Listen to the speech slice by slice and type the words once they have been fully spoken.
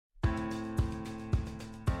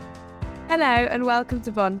Hello and welcome to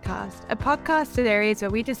Bondcast, a podcast series where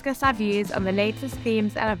we discuss our views on the latest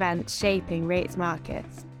themes and events shaping rates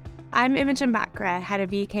markets. I'm Imogen Bakra, Head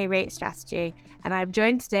of UK Rate Strategy, and I'm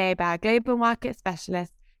joined today by our global market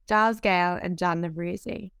specialists, Giles Gale and John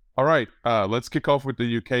Navruzzi. All right, let's kick off with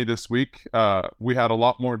the UK this week. We had a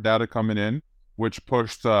lot more data coming in, which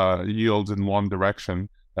pushed yields in one direction.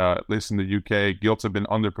 At least in the UK, gilts have been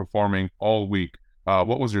underperforming all week.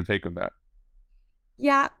 What was your take on that?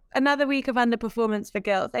 Yeah, another week of underperformance for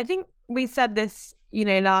gilts. I think we said this,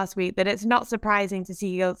 last week, that it's not surprising to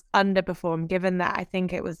see gilts underperform, given that I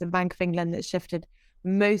think it was the Bank of England that shifted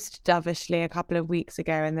most dovishly a couple of weeks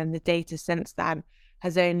ago, and then the data since then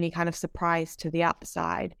has only kind of surprised to the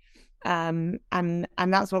upside. And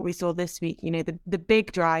that's what we saw this week. The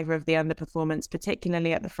big driver of the underperformance,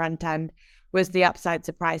 particularly at the front end, was the upside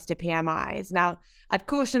surprise to PMIs. Now, I'd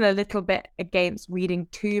caution a little bit against reading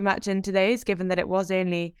too much into those, given that it was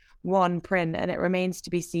only one print, and it remains to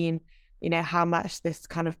be seen, how much this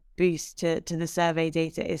kind of boost to the survey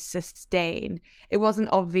data is sustained. It wasn't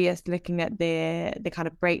obvious looking at the kind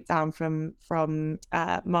of breakdown from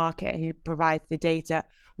Market, who provides the data,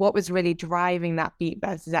 what was really driving that beat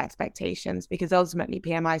versus expectations, because ultimately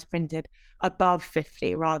PMIs printed above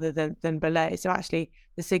 50 rather than below. So actually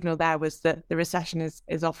the signal there was that the recession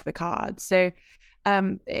is off the cards. So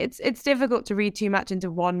it's difficult to read too much into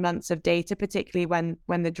 1 month of data, particularly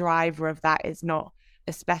when the driver of that is not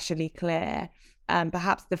especially clear.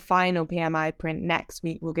 Perhaps the final PMI print next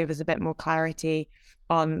week will give us a bit more clarity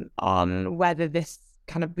on whether this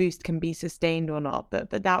kind of boost can be sustained or not.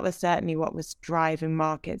 But that was certainly what was driving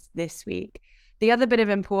markets this week. The other bit of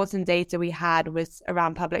important data we had was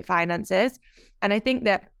around public finances. And I think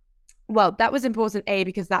that was important,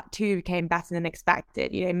 because that too came better than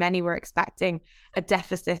expected. Many were expecting a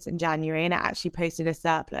deficit in January, and it actually posted a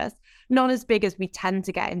surplus. Not as big as we tend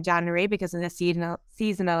to get in January because of the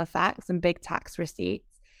seasonal effects and big tax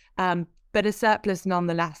receipts, but a surplus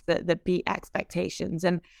nonetheless that beat expectations.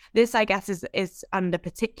 And this, I guess, is under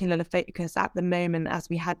particular focus at the moment as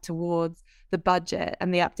we head towards the budget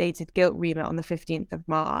and the updated gilt remit on the 15th of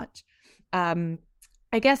March.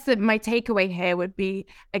 I guess that my takeaway here would be,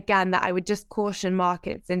 again, that I would just caution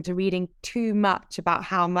markets into reading too much about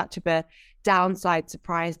how much of a downside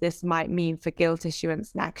surprise this might mean for gilt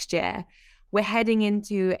issuance next year. We're heading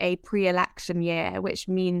into a pre-election year, which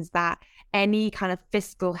means that any kind of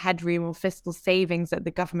fiscal headroom or fiscal savings that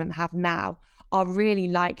the government have now are really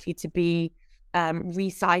likely to be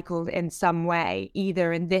recycled in some way,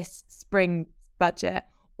 either in this spring budget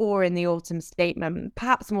or in the autumn statement,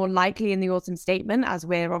 perhaps more likely in the autumn statement, as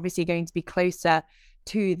we're obviously going to be closer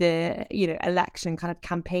to the election kind of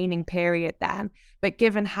campaigning period then. But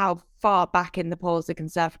given how far back in the polls the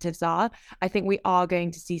Conservatives are, I think we are going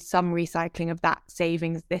to see some recycling of that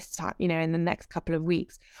savings this time, in the next couple of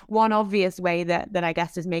weeks. One obvious way that I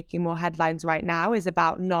guess is making more headlines right now is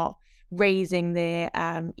about not raising the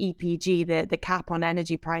EPG, the cap on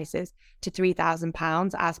energy prices, to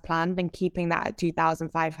 £3,000 as planned, and keeping that at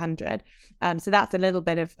 2,500. So that's a little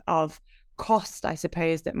bit of cost, I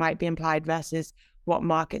suppose, that might be implied versus what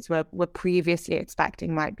markets were previously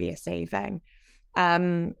expecting might be a saving.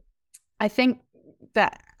 I think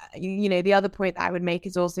that, the other point that I would make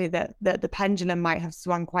is also that the pendulum might have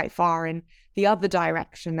swung quite far in the other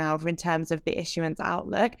direction now in terms of the issuance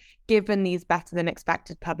outlook, given these better than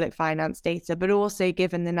expected public finance data, but also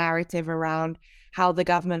given the narrative around how the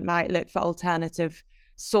government might look for alternative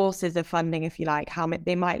sources of funding, if you like, how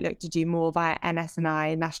they might look to do more via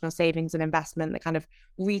NS&I, National Savings and Investment, the kind of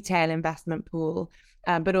retail investment pool,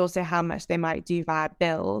 but also how much they might do via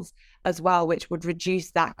bills as well, which would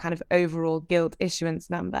reduce that kind of overall gilt issuance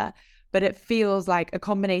number. But it feels like a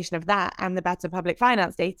combination of that and the better public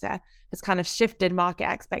finance data has kind of shifted market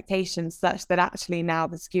expectations such that actually now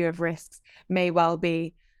the skew of risks may well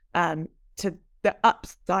be to the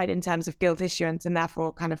upside in terms of gilt issuance, and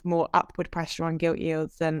therefore kind of more upward pressure on gilt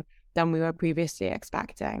yields than we were previously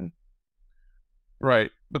expecting.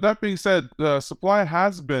 Right. But that being said, the supply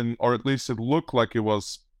has been, or at least it looked like it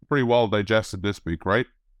was pretty well digested this week, right?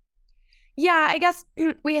 Yeah, I guess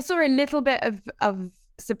we saw a little bit of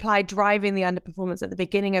supply driving the underperformance at the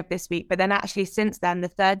beginning of this week, but then actually since then, the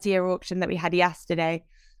 30-year auction that we had yesterday,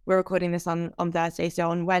 we're recording this on Thursday, so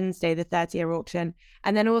on Wednesday, the 30-year auction,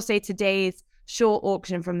 and then also today's short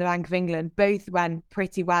auction from the Bank of England, both went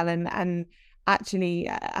pretty well and actually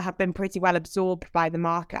have been pretty well absorbed by the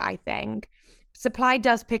market, I think. Supply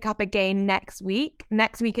does pick up again next week.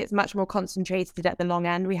 Next week, it's much more concentrated at the long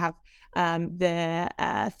end. We have the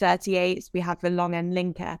 38s, we have the long end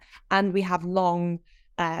linker, and we have long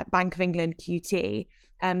Bank of England QT.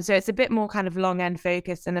 So it's a bit more kind of long end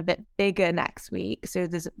focused and a bit bigger next week. So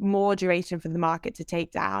there's more duration for the market to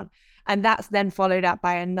take down. And that's then followed up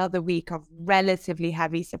by another week of relatively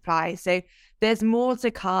heavy supply. So there's more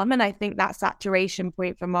to come. And I think that saturation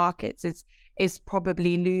point for markets is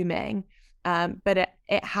probably looming. But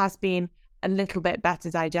it has been a little bit better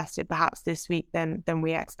digested perhaps this week than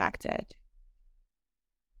we expected.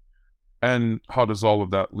 And how does all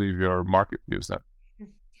of that leave your market views then?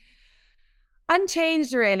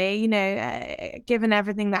 Unchanged, really. Given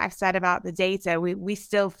everything that I've said about the data, we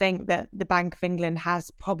still think that the Bank of England has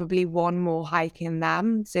probably one more hike in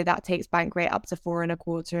them. So that takes bank rate up to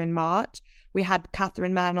 4.25% in March. We had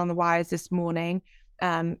Catherine Mann on the wires this morning.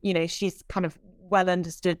 She's kind of well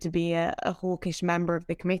understood to be a hawkish member of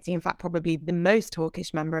the committee. In fact, probably the most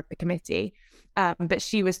hawkish member of the committee. But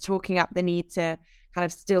she was talking up the need to kind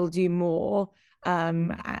of still do more.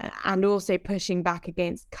 And also pushing back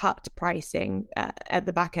against cut pricing at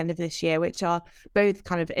the back end of this year, which are both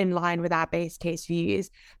kind of in line with our base case views.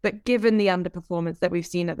 But given the underperformance that we've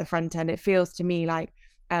seen at the front end, it feels to me like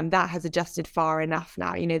that has adjusted far enough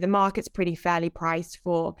now. The market's pretty fairly priced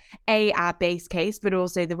for our base case, but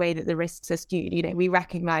also the way that the risks are skewed. We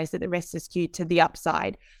recognize that the risks are skewed to the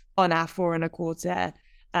upside on our 4.25%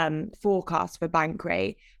 forecast for bank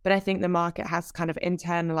rate. But I think the market has kind of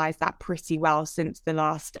internalized that pretty well since the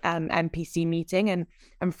last MPC meeting,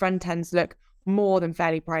 and front ends look more than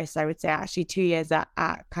fairly priced. I would say actually 2 years at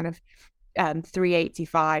kind of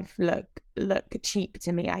 385 look cheap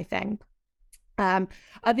to me, I think.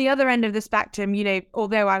 At the other end of the spectrum,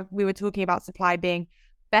 although we were talking about supply being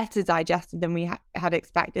better digested than we had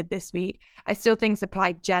expected this week, I still think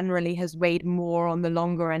supply generally has weighed more on the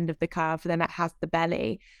longer end of the curve than it has the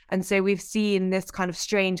belly. And so we've seen this kind of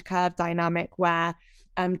strange curve dynamic where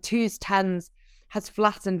 2s, 10s has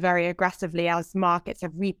flattened very aggressively as markets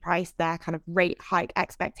have repriced their kind of rate hike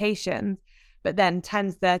expectations. But then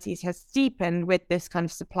 10s, 30s has steepened with this kind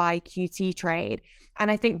of supply QT trade. And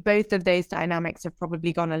I think both of those dynamics have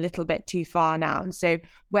probably gone a little bit too far now. And so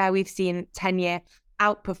where we've seen 10-year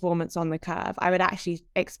outperformance on the curve, I would actually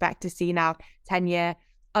expect to see now 10-year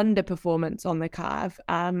underperformance on the curve.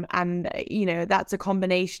 That's a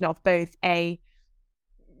combination of both a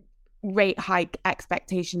rate hike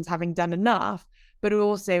expectations having done enough, but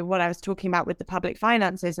also what I was talking about with the public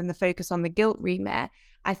finances and the focus on the gilt remit.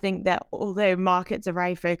 I think that although markets are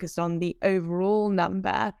very focused on the overall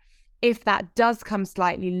number, if that does come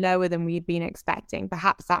slightly lower than we'd been expecting,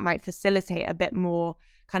 perhaps that might facilitate a bit more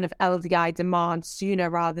kind of LDI demand sooner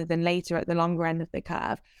rather than later at the longer end of the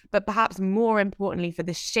curve. But perhaps more importantly for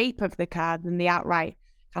the shape of the curve than the outright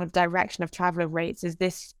kind of direction of travel of rates is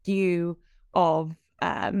this skew of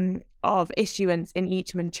issuance in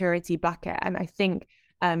each maturity bucket. And I think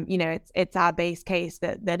it's our base case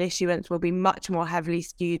that issuance will be much more heavily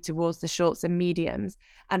skewed towards the shorts and mediums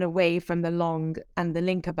and away from the long and the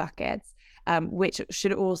linker buckets, which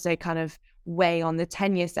should also kind of weigh on the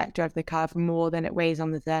 10-year sector of the curve more than it weighs on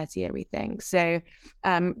the 30-year, we think. So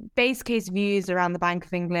base case views around the Bank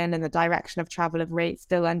of England and the direction of travel of rates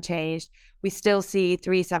still unchanged. We still see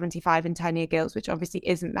 375 in 10-year gilts, which obviously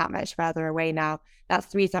isn't that much further away now. That's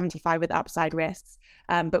 375 with upside risks.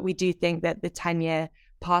 But we do think that the 10-year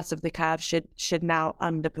part of the curve should now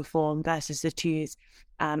underperform versus the 2s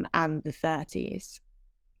and the 30s.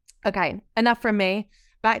 Okay, enough from me.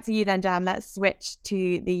 Back to you then, Jan. Let's switch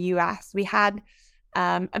to the US. We had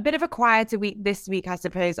a bit of a quieter week this week, I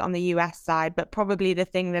suppose, on the US side, but probably the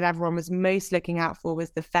thing that everyone was most looking out for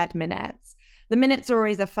was the Fed minutes. The minutes are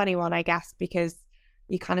always a funny one, I guess, because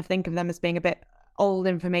you kind of think of them as being a bit old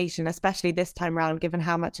information, especially this time around, given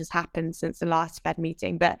how much has happened since the last Fed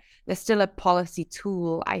meeting. But they're still a policy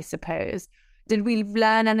tool, I suppose. Did we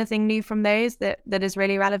learn anything new from those that is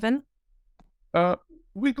really relevant?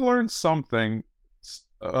 We learned something.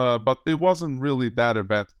 But it wasn't really that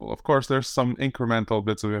eventful. Of course, there's some incremental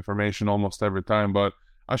bits of information almost every time, but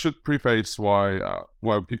I should preface why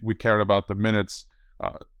we cared about the minutes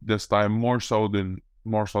this time more so than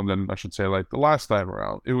I should say like the last time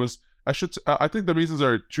around. I think the reasons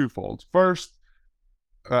are twofold. First,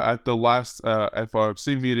 at the last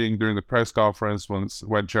FOMC meeting during the press conference,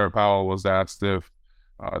 when Chair Powell was asked if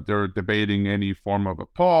they're debating any form of a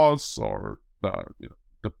pause or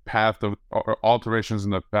the path of or alterations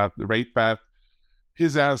in the rate path,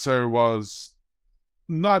 his answer was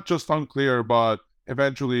not just unclear, but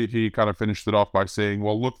eventually he kind of finished it off by saying,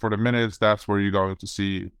 well, look for the minutes. That's where you're going to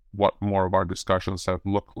see what more of our discussions have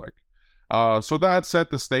looked like. So that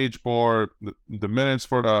set the stage for the minutes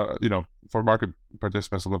for for market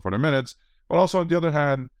participants to look for the minutes. But also on the other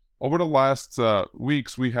hand, over the last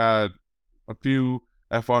weeks, we had a few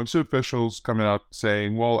FOMC officials coming out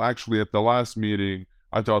saying, well, actually, at the last meeting,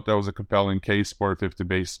 I thought that was a compelling case for a 50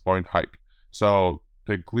 basis point hike. So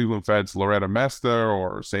the Cleveland Fed's Loretta Mester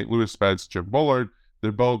or St. Louis Fed's Jim Bullard, they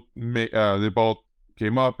both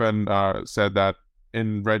came up and said that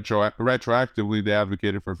in retroactively they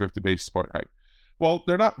advocated for a 50 basis point hike. Well,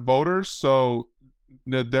 they're not voters, so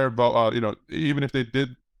their vote, even if they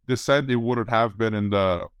did dissent, it wouldn't have been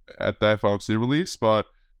at the FOMC release. But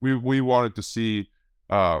we wanted to see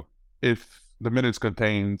if the minutes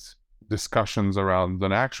contained discussions around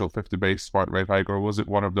an actual 50 basis point rate hike, or was it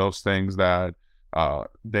one of those things that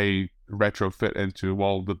they retrofit into,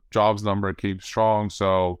 well, the jobs number came strong,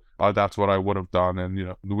 so that's what I would have done,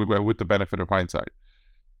 and with the benefit of hindsight.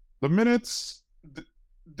 The minutes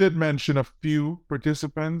did mention a few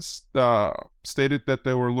participants stated that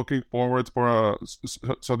they were looking forward for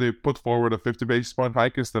so they put forward a 50 basis point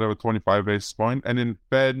hike instead of a 25 basis point, and in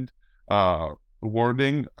Fed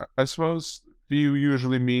wording, I suppose few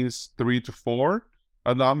usually means 3 to 4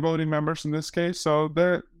 non-voting members in this case. So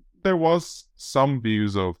there was some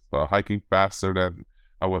views of hiking faster than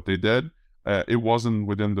what they did. It wasn't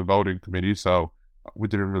within the voting committee, so we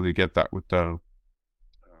didn't really get that with the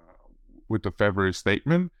February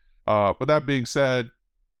statement. But that being said,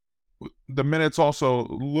 the minutes also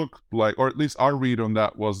looked like, or at least our read on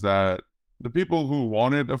that was that the people who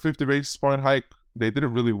wanted a 50 basis point hike, they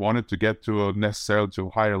didn't really want it to get to necessarily to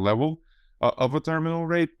a higher level of a terminal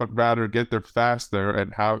rate, but rather get there faster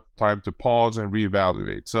and have time to pause and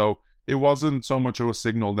reevaluate. So it wasn't so much of a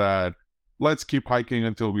signal that let's keep hiking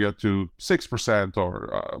until we get to 6%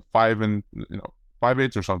 or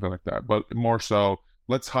 5.8 or something like that, but more so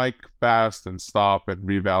let's hike fast and stop and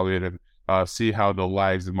reevaluate and see how the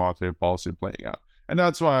lags in monetary policy are playing out. And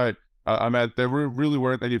that's why there really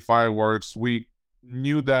weren't any fireworks. We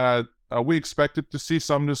knew that we expected to see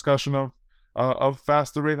some discussion of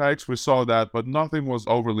faster rate hikes. We saw that, but nothing was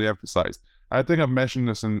overly emphasized. I think I've mentioned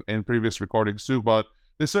this in previous recordings too, but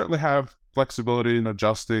they certainly have flexibility in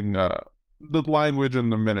adjusting the language in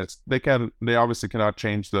the minutes. They obviously cannot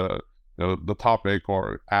change the topic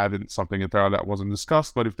or add in something entirely that wasn't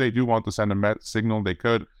discussed, but if they do want to send a signal, they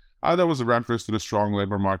could. There was a reference to the strong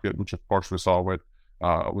labor market, which of course we saw with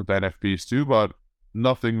the NFPs too, but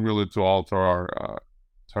nothing really to alter our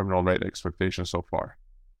terminal rate expectations so far.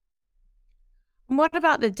 What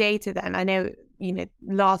about the data then? I know,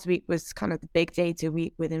 last week was kind of the big data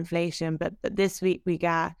week with inflation, but this week we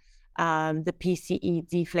got the PCE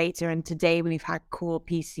deflator, and today we've had core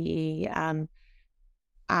PCE,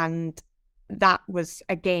 and that was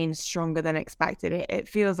again stronger than expected. It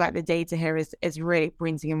feels like the data here is really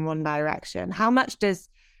pointing in one direction. How much does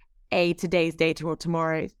today's data or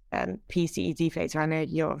tomorrow's PCE deflator, I know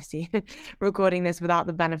you're obviously recording this without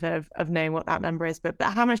the benefit of knowing what that number is, but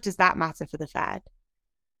how much does that matter for the Fed?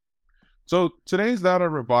 So today's data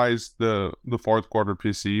revised the fourth quarter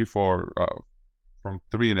PCE for from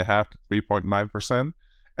 3.5% to 3.9%,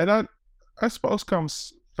 and that I suppose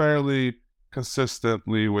comes fairly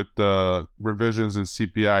consistently with the revisions in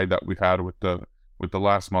CPI that we had with the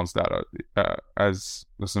last month's data. As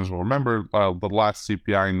listeners will remember, the last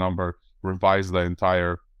CPI number revised the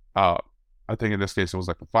entire, I think in this case it was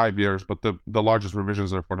like 5 years, but the largest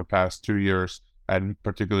revisions are for the past 2 years, and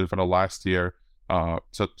particularly for the last year.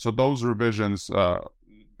 So those revisions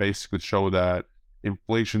basically show that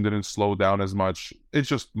inflation didn't slow down as much. It's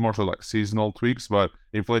just more so like seasonal tweaks, but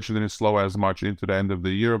inflation didn't slow as much into the end of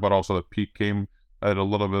the year, but also the peak came at a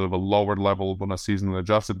little bit of a lower level on a seasonally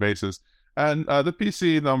adjusted basis. And the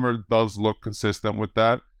PCE number does look consistent with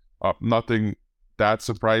that. Nothing that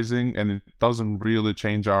surprising, and it doesn't really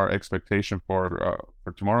change our expectation for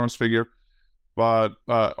tomorrow's figure. But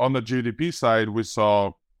on the GDP side, we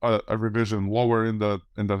saw a revision lower in the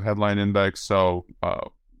headline index. So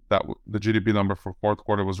that the GDP number for fourth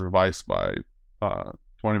quarter was revised by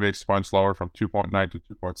 20 basis points lower from 2.9 to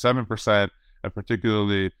 2.7%. And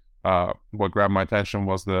particularly, what grabbed my attention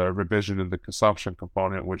was the revision in the consumption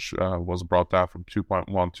component, which was brought down from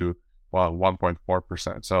 2.1 to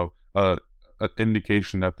 1.4%. So an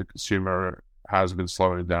indication that the consumer has been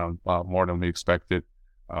slowing down more than we expected,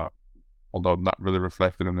 although not really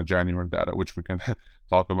reflected in the January data, which we can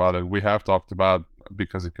talk about. And we have talked about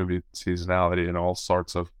because it could be seasonality and all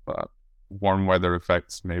sorts of warm weather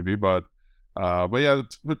effects maybe. But yeah,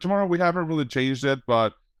 but tomorrow we haven't really changed it,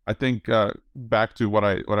 but I think back to what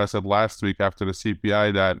I said last week after the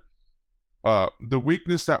CPI, that the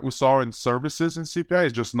weakness that we saw in services in CPI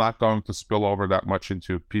is just not going to spill over that much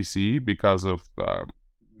into PCE because of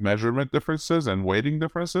measurement differences and weighting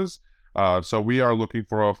differences. So we are looking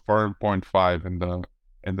for a firm 0.5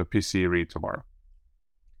 in the PCE read tomorrow.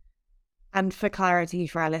 And for clarity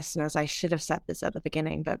for our listeners, I should have said this at the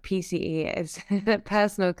beginning, but PCE is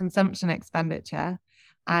personal consumption expenditure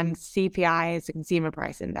and CPI is the consumer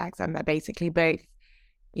price index. And they're basically both,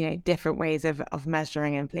 different ways of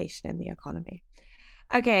measuring inflation in the economy.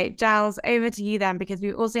 Okay, Giles, over to you then, because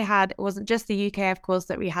we also had, it wasn't just the UK, of course,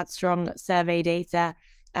 that we had strong survey data.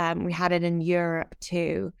 We had it in Europe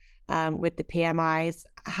too, with the PMIs.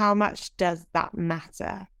 How much does that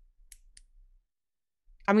matter?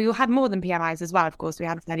 And we had more than PMIs as well, of course. We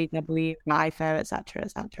had CDW, LIFO, et cetera,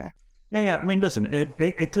 et cetera. Yeah. I mean, listen,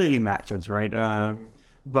 it clearly matters, right?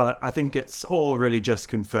 But I think it's all really just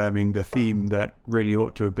confirming the theme that really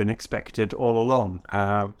ought to have been expected all along,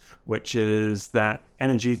 which is that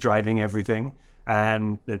energy is driving everything.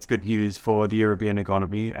 And it's good news for the European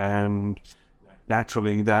economy. And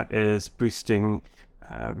naturally, that is boosting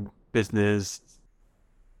business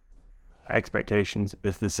expectations,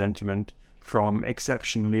 business sentiment from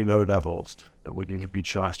exceptionally low levels that we did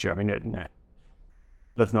reach last year. I mean,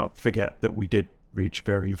 let's not forget that we did reach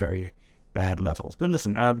very, very bad levels. But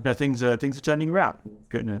listen, things are turning around.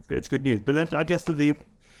 It's good news. But then I guess the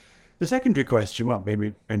secondary question, well,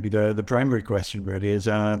 maybe the primary question really is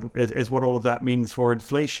what all of that means for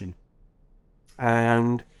inflation.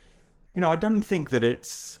 And I don't think that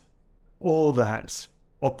it's all that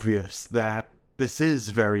obvious that this is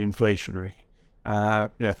very inflationary.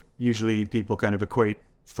 Usually people kind of equate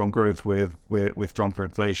strong growth with stronger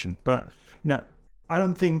inflation, but I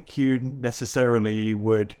don't think you necessarily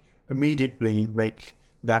would immediately make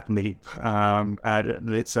that leap. And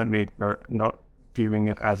it's certainly not viewing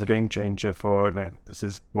it as a game changer for this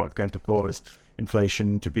is what's going to cause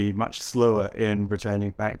inflation to be much slower in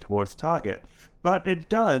returning back towards target. But it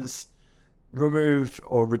does remove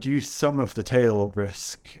or reduce some of the tail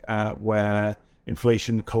risk where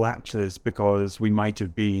inflation collapses because we might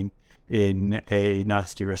have been in a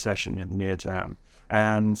nasty recession in the near term.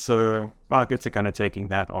 And so markets are kind of taking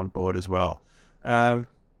that on board as well.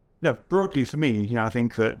 Broadly for me, I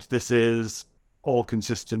think that this is all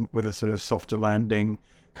consistent with a sort of softer landing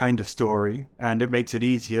kind of story, and it makes it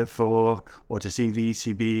easier to see the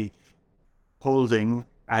ECB holding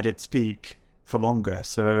at its peak for longer.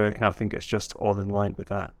 So I think it's just all in line with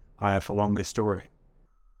that higher for longer story.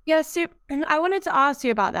 Yeah, so I wanted to ask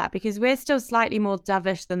you about that because we're still slightly more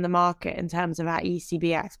dovish than the market in terms of our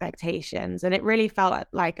ECB expectations. And it really felt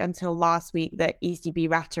like until last week that ECB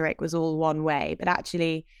rhetoric was all one way. But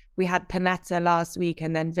actually, we had Panetta last week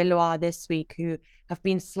and then Valois this week who have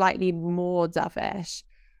been slightly more dovish.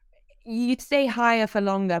 You'd say higher for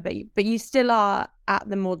longer, but you still are at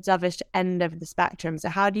the more dovish end of the spectrum. So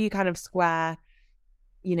how do you kind of square,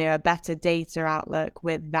 a better data outlook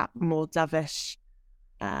with that more dovish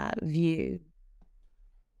view?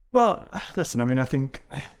 Well, listen, I mean, I think,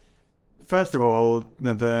 first of all,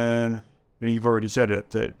 you've already said it,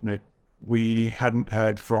 that we hadn't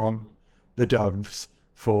heard from the doves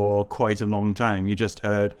for quite a long time. You just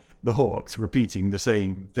heard the hawks repeating the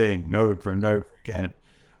same thing over and over again.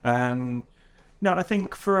 And I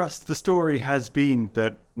think for us, the story has been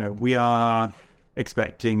that we are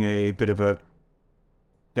expecting a bit of a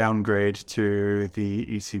downgrade to the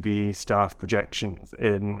ECB staff projections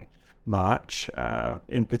in March,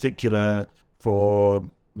 in particular for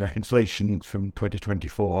inflation from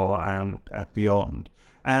 2024 and beyond.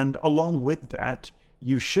 And along with that,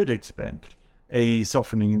 you should expect a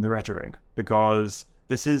softening in the rhetoric, because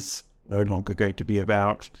this is no longer going to be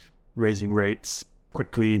about raising rates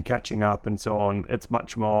quickly and catching up and so on. It's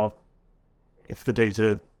much more, if the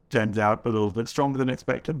data turns out a little bit stronger than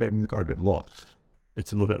expected, maybe we've got a bit more.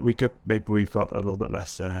 It's a little bit weaker, maybe we've got a little bit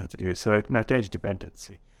less to do. So data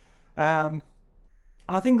dependency. I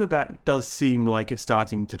think that does seem like it's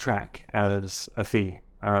starting to track as a theme,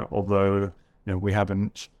 although we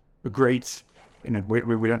haven't a great,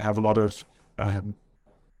 we don't have a lot of, I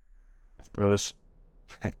suppose,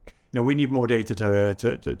 we need more data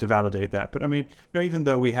to validate that. But I mean, even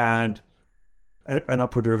though we had an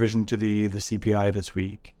upward revision to the CPI this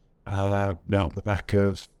week, on the back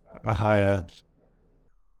of a higher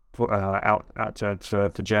out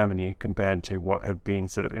to Germany compared to what had been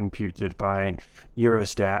sort of imputed by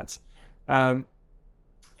Eurostat. I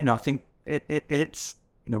think it's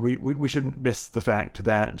we shouldn't miss the fact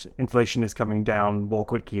that inflation is coming down more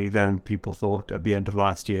quickly than people thought at the end of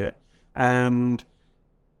last year, and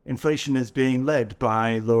inflation is being led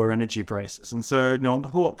by lower energy prices. And so on the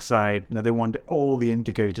hawk side, they want all the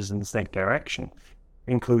indicators in the same direction,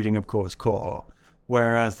 including of course core.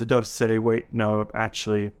 Whereas the doves say, wait, no,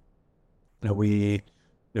 actually, we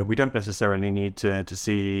don't necessarily need to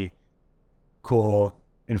see core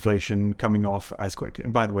inflation coming off as quick.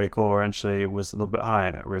 And by the way, core actually was a little bit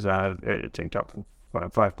higher. It was it ticked up from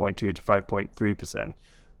 5.2 to 5.3%.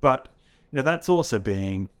 But that's also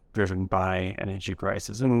being driven by energy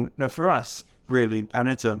prices. And for us, really,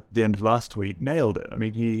 Anita, the end of last week, nailed it. I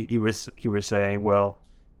mean, he was saying, well,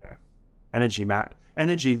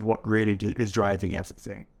 energy what really is driving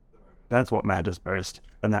everything. That's what matters most,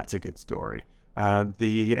 and that's a good story.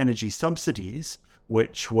 The energy subsidies,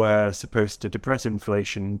 which were supposed to depress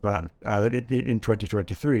inflation, but in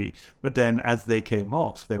 2023, but then as they came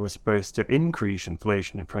off, they were supposed to increase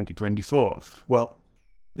inflation in 2024. Well,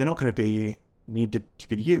 they're not going to be needed to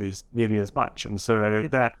be used nearly as much, and so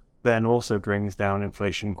that then also brings down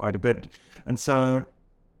inflation quite a bit. And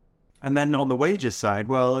then on the wages side,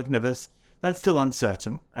 well, that's still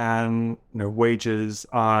uncertain, and wages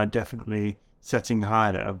are definitely setting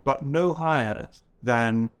higher, but no higher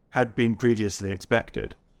than had been previously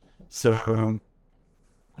expected. So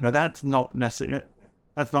that's not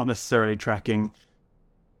necessarily tracking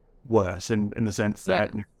worse in the sense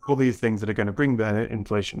that all these things that are going to bring the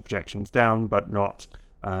inflation projections down, but not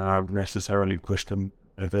necessarily push them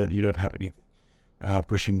over. You don't have any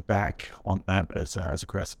pushing back on that as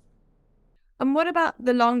aggressive. And what about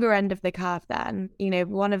the longer end of the curve then?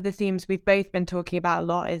 One of the themes we've both been talking about a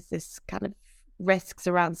lot is this kind of risks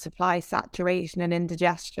around supply saturation and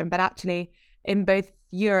indigestion. But actually, in both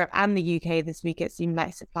Europe and the UK this week, it seemed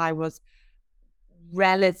like supply was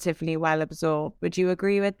relatively well absorbed. Would you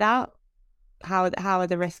agree with that? How are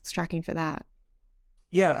the risks tracking for that?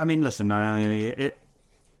 Yeah, I mean, listen,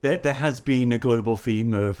 there has been a global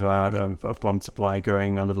theme of bond supply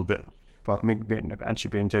going a little bit, but actually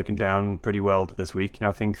being taken down pretty well this week. And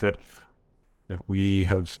I think that we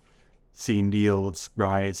have seen yields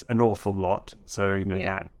rise an awful lot, so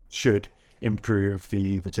that should improve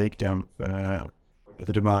the takedown,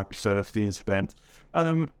 the demand for these events.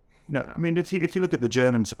 If you look at the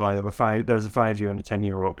German supply, there was a 5-year and a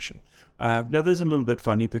 10-year auction. Now there's a little bit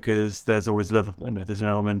funny because there's always there's an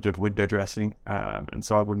element of window dressing, and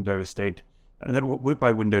so I wouldn't overstate. And then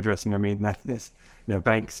by window dressing, I mean that this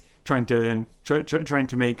banks trying to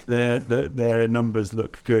make their numbers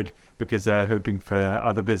look good because they're hoping for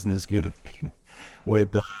other business good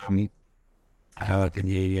with the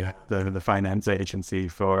finance agency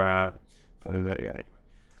for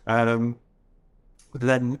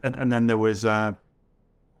then there was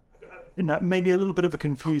maybe a little bit of a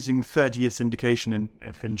confusing third-year syndication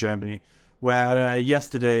in Germany, where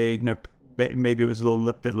yesterday, maybe it was a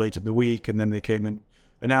little bit late in the week, and then they came and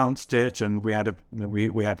announced it, and we had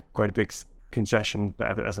we had quite a big concession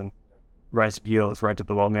as a rise of yields right at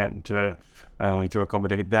the long end to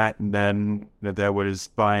accommodate that, and then there was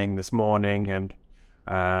buying this morning, and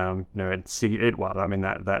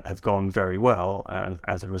that has gone very well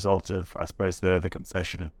as a result of, I suppose, the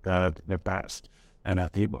concession of Pabst, and I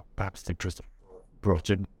think Pabst interest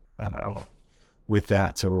brought in with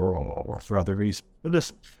that or for other reasons. But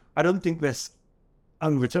listen, I don't think this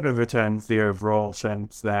overturns the overall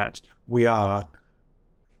sense that we are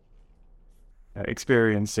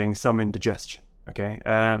experiencing some indigestion. Okay,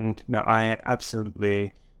 and I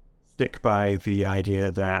absolutely stick by the idea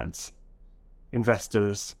that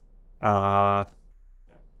investors are.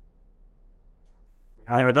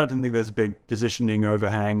 I don't think there's a big positioning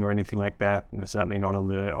overhang or anything like that. Certainly not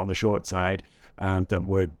on the short side, that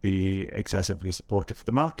would be excessively supportive of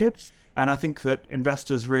the market. And I think that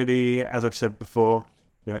investors really, as I've said before,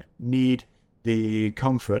 need the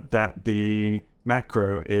comfort that the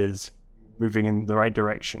macro is moving in the right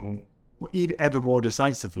direction ever more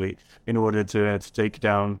decisively in order to take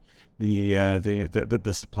down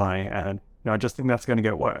the supply. And I just think that's going to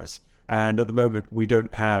get worse. And at the moment, we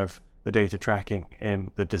don't have the data tracking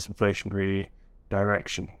in the disinflationary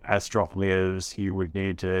direction as strongly as you would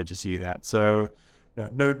need to see that. So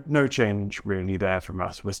no change really there from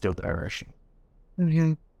us. We're still bearish.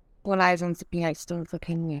 Mm-hmm. All eyes on CPI still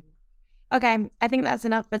looking. Okay, I think that's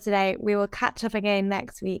enough for today. We will catch up again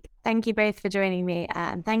next week. Thank you both for joining me,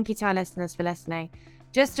 and thank you to our listeners for listening.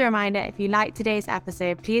 Just a reminder, if you liked today's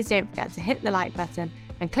episode, please don't forget to hit the like button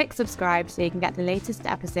and click subscribe so you can get the latest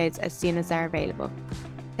episodes as soon as they're available.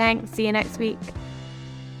 Thanks, see you next week.